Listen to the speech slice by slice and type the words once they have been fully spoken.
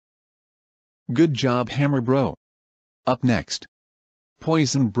Good job, Hammer Bro. Up next,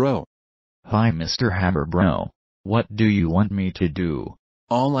 Poison Bro. Hi Mr. Hammer Bro. What do you want me to do?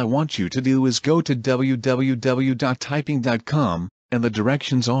 All I want you to do is go to www.typing.com, and the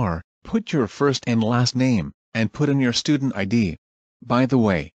directions are, put your first and last name, and put in your student ID. By the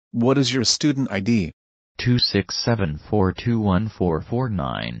way, what is your student ID?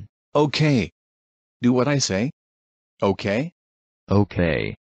 267421449. Okay. Do what I say? Okay?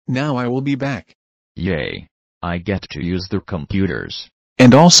 Okay. Now I will be back. Yay. I get to use the computers.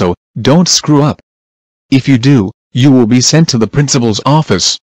 And also, don't screw up. If you do, you will be sent to the principal's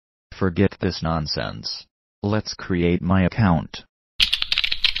office. Forget this nonsense. Let's create my account.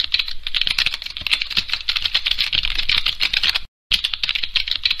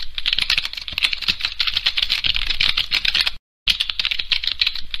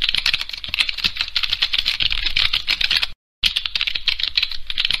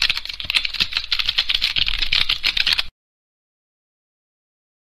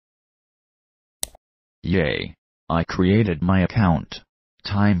 Yay. I created my account.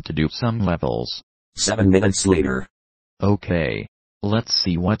 Time to do some levels. 7 minutes later. Okay. Let's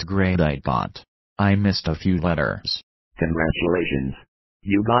see what grade I got. I missed a few letters. Congratulations.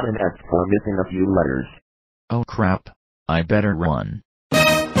 You got an F for missing a few letters. Oh crap. I better run.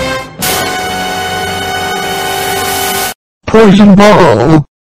 Poison Ball.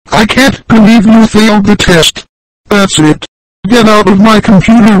 I can't believe you failed the test. That's it. Get out of my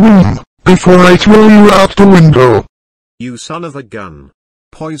computer room, before I throw you out the window. You son of a gun.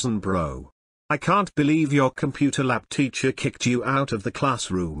 Poison Bro. I can't believe your computer lab teacher kicked you out of the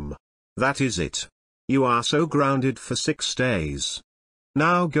classroom. That is it. You are so grounded for 6 days.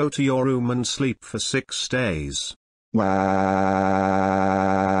 Now go to your room and sleep for 6 days. Wow.